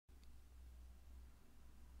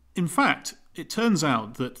In fact, it turns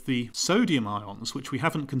out that the sodium ions, which we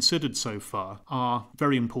haven't considered so far, are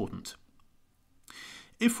very important.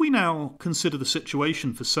 If we now consider the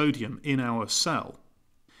situation for sodium in our cell,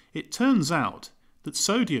 it turns out that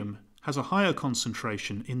sodium has a higher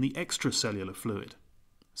concentration in the extracellular fluid.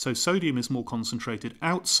 So sodium is more concentrated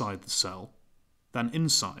outside the cell than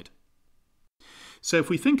inside. So if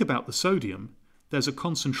we think about the sodium, there's a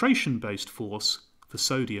concentration-based force for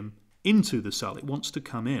sodium into the cell. It wants to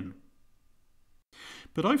come in.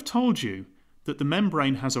 But I've told you that the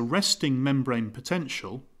membrane has a resting membrane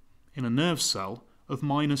potential in a nerve cell of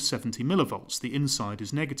minus 70 millivolts. The inside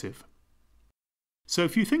is negative. So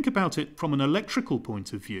if you think about it from an electrical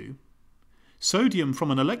point of view, sodium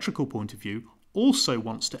from an electrical point of view also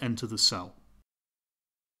wants to enter the cell.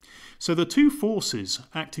 So the two forces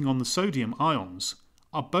acting on the sodium ions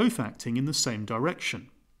are both acting in the same direction.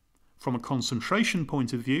 From a concentration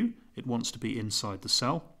point of view, it wants to be inside the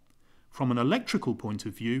cell. From an electrical point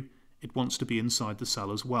of view, it wants to be inside the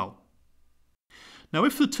cell as well. Now,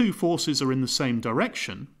 if the two forces are in the same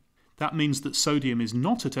direction, that means that sodium is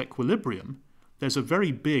not at equilibrium. There's a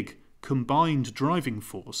very big combined driving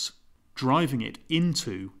force driving it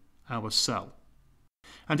into our cell.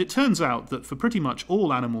 And it turns out that for pretty much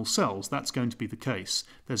all animal cells, that's going to be the case.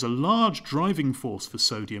 There's a large driving force for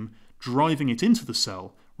sodium driving it into the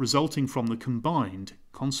cell, resulting from the combined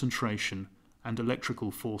concentration and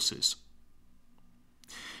electrical forces.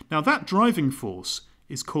 Now, that driving force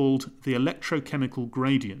is called the electrochemical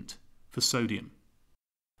gradient for sodium.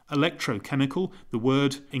 Electrochemical, the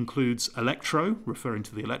word includes electro, referring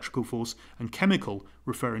to the electrical force, and chemical,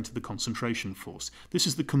 referring to the concentration force. This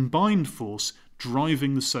is the combined force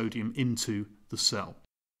driving the sodium into the cell.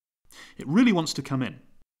 It really wants to come in.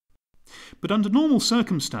 But under normal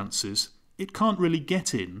circumstances, it can't really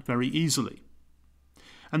get in very easily.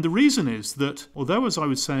 And the reason is that, although, as I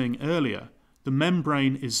was saying earlier, the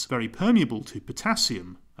membrane is very permeable to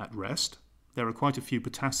potassium at rest, there are quite a few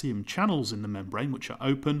potassium channels in the membrane which are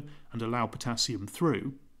open and allow potassium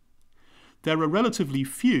through, there are relatively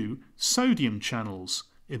few sodium channels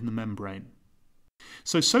in the membrane.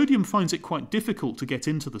 So sodium finds it quite difficult to get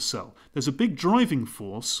into the cell. There's a big driving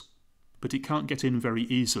force, but it can't get in very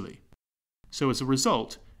easily. So as a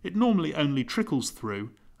result, it normally only trickles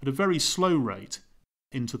through at a very slow rate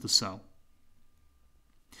into the cell.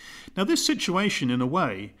 Now, this situation, in a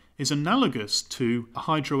way, is analogous to a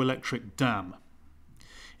hydroelectric dam.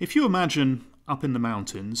 If you imagine up in the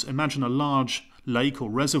mountains, imagine a large lake or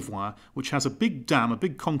reservoir which has a big dam, a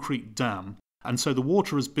big concrete dam, and so the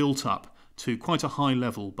water is built up to quite a high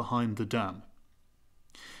level behind the dam.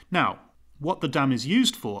 Now, what the dam is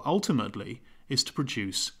used for, ultimately, is to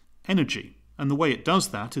produce energy. And the way it does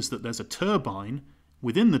that is that there's a turbine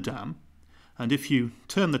within the dam, and if you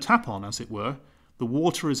turn the tap on, as it were, the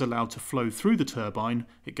water is allowed to flow through the turbine.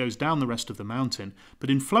 It goes down the rest of the mountain,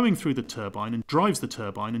 but in flowing through the turbine, and drives the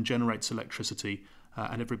turbine and generates electricity,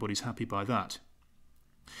 and everybody's happy by that.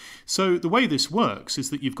 So the way this works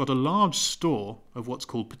is that you've got a large store of what's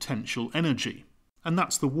called potential energy, and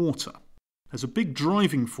that's the water. There's a big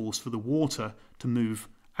driving force for the water to move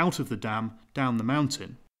out of the dam, down the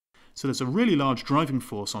mountain. So there's a really large driving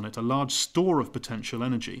force on it, a large store of potential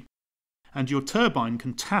energy. And your turbine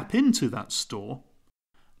can tap into that store.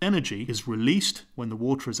 Energy is released when the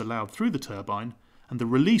water is allowed through the turbine, and the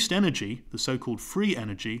released energy, the so-called free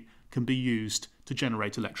energy, can be used to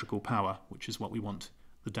generate electrical power, which is what we want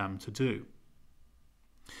the dam to do.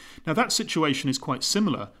 Now, that situation is quite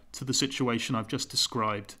similar to the situation I've just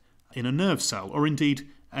described in a nerve cell, or indeed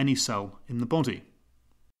any cell in the body.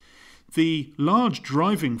 The large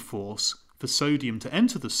driving force for sodium to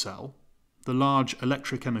enter the cell, the large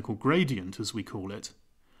electrochemical gradient, as we call it,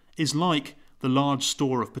 is like the large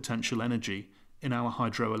store of potential energy in our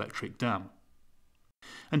hydroelectric dam.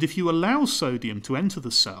 And if you allow sodium to enter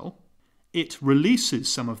the cell, it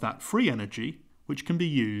releases some of that free energy, which can be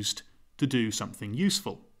used to do something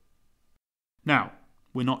useful. Now,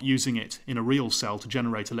 we're not using it in a real cell to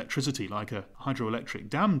generate electricity like a hydroelectric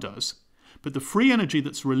dam does, but the free energy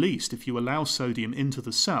that's released if you allow sodium into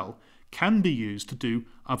the cell can be used to do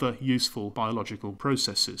other useful biological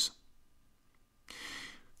processes.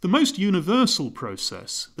 The most universal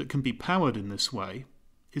process that can be powered in this way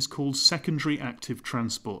is called secondary active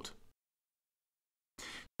transport.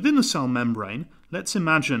 Within the cell membrane, let's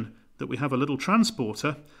imagine that we have a little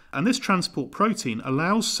transporter, and this transport protein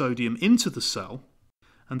allows sodium into the cell,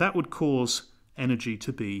 and that would cause energy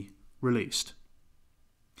to be released.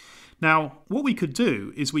 Now, what we could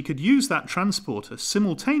do is we could use that transporter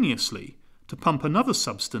simultaneously to pump another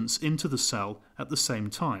substance into the cell at the same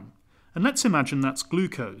time. And let's imagine that's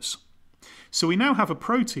glucose. So we now have a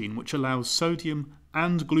protein which allows sodium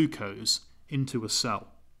and glucose into a cell.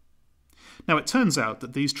 Now it turns out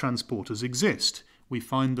that these transporters exist. We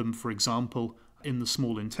find them, for example, in the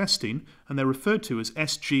small intestine, and they're referred to as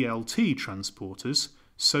SGLT transporters,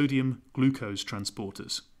 sodium glucose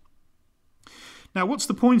transporters. Now what's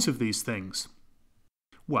the point of these things?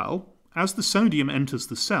 Well, as the sodium enters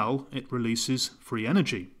the cell, it releases free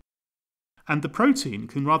energy. And the protein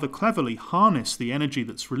can rather cleverly harness the energy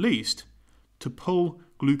that's released to pull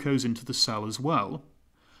glucose into the cell as well.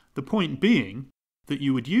 The point being that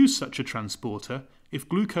you would use such a transporter if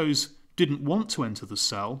glucose didn't want to enter the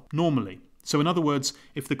cell normally. So in other words,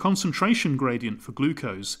 if the concentration gradient for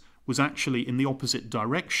glucose was actually in the opposite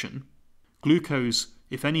direction, glucose,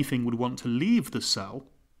 if anything, would want to leave the cell.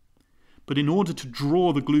 But in order to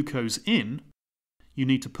draw the glucose in, you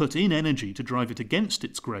need to put in energy to drive it against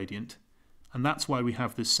its gradient, and that's why we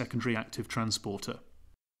have this secondary active transporter.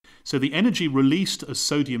 So the energy released as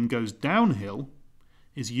sodium goes downhill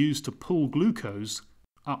is used to pull glucose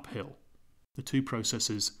uphill. The two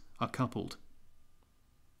processes are coupled.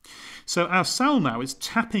 So our cell now is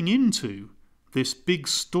tapping into this big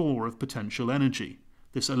store of potential energy,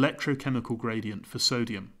 this electrochemical gradient for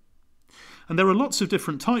sodium. And there are lots of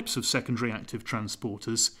different types of secondary active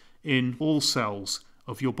transporters in all cells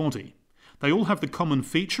of your body. They all have the common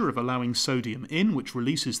feature of allowing sodium in, which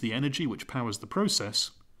releases the energy which powers the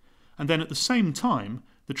process. And then at the same time,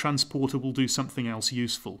 the transporter will do something else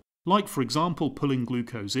useful, like, for example, pulling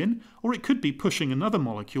glucose in, or it could be pushing another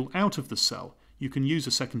molecule out of the cell. You can use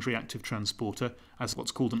a secondary active transporter as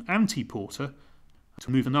what's called an antiporter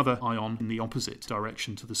to move another ion in the opposite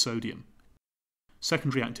direction to the sodium.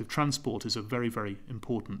 Secondary active transport is a very, very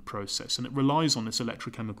important process, and it relies on this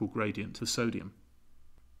electrochemical gradient for sodium.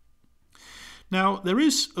 Now, there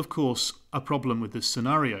is, of course, a problem with this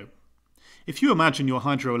scenario. If you imagine your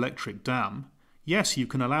hydroelectric dam, yes, you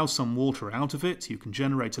can allow some water out of it, you can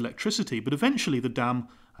generate electricity, but eventually the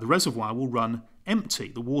reservoir will run empty.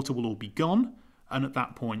 The water will all be gone, and at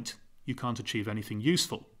that point, you can't achieve anything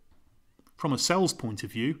useful. From a cell's point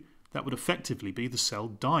of view, that would effectively be the cell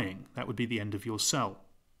dying. That would be the end of your cell.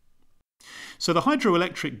 So the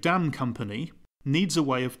hydroelectric dam company needs a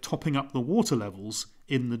way of topping up the water levels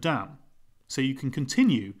in the dam, so you can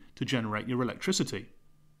continue to generate your electricity.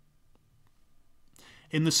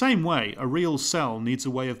 In the same way, a real cell needs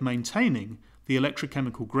a way of maintaining the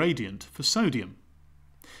electrochemical gradient for sodium.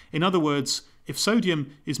 In other words, if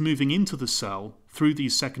sodium is moving into the cell through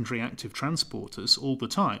these secondary active transporters all the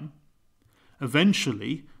time,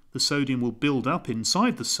 eventually the sodium will build up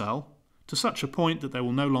inside the cell to such a point that there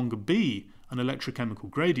will no longer be an electrochemical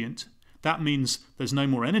gradient. That means there's no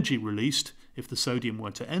more energy released if the sodium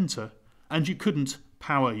were to enter, and you couldn't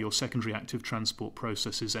power your secondary active transport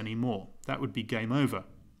processes anymore. That would be game over.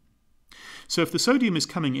 So if the sodium is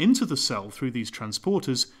coming into the cell through these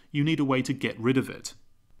transporters, you need a way to get rid of it.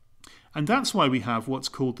 And that's why we have what's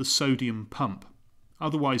called the sodium pump,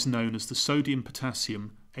 otherwise known as the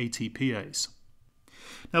sodium-potassium ATPase.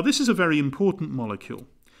 Now this is a very important molecule.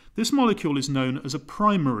 This molecule is known as a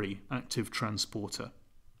primary active transporter.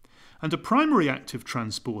 And a primary active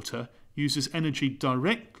transporter uses energy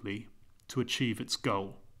directly to achieve its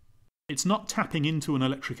goal. It's not tapping into an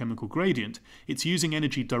electrochemical gradient, it's using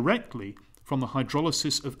energy directly from the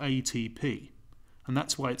hydrolysis of ATP. And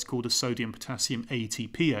that's why it's called a sodium-potassium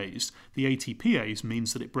ATPase. The ATPase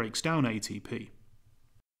means that it breaks down ATP.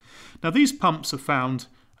 Now these pumps are found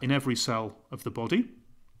in every cell of the body,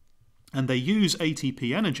 and they use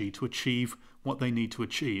ATP energy to achieve what they need to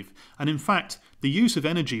achieve. And in fact, the use of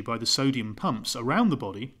energy by the sodium pumps around the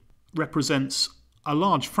body represents a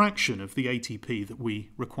large fraction of the ATP that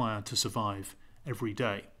we require to survive every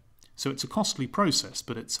day. So it's a costly process,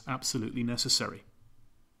 but it's absolutely necessary.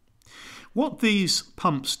 What these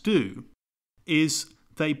pumps do is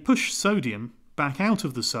they push sodium back out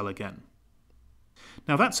of the cell again.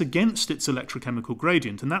 Now that's against its electrochemical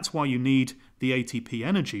gradient, and that's why you need the ATP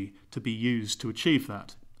energy to be used to achieve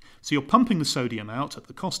that. So you're pumping the sodium out at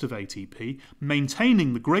the cost of ATP,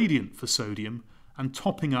 maintaining the gradient for sodium, and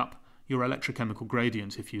topping up your electrochemical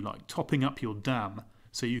gradient, if you like, topping up your dam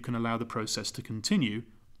so you can allow the process to continue,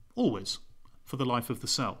 always, for the life of the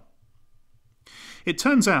cell. It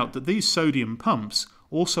turns out that these sodium pumps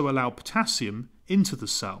also allow potassium into the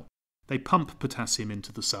cell. They pump potassium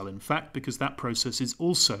into the cell, in fact, because that process is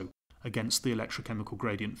also against the electrochemical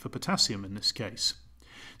gradient for potassium in this case.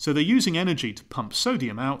 So they're using energy to pump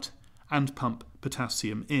sodium out and pump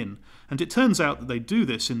potassium in. And it turns out that they do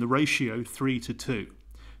this in the ratio 3:2.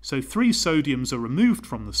 So 3 sodiums are removed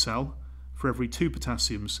from the cell for every 2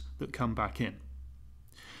 potassiums that come back in.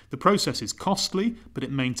 The process is costly, but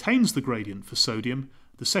it maintains the gradient for sodium.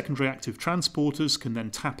 The secondary active transporters can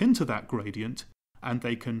then tap into that gradient, and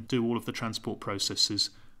they can do all of the transport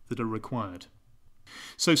processes that are required.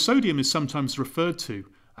 So sodium is sometimes referred to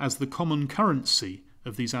as the common currency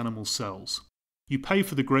of these animal cells. You pay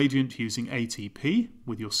for the gradient using ATP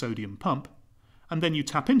with your sodium pump, and then you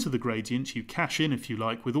tap into the gradient, you cash in, if you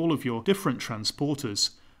like, with all of your different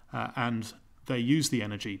transporters, and they use the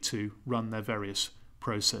energy to run their various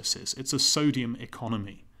processes. It's a sodium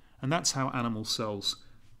economy, and that's how animal cells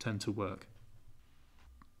tend to work.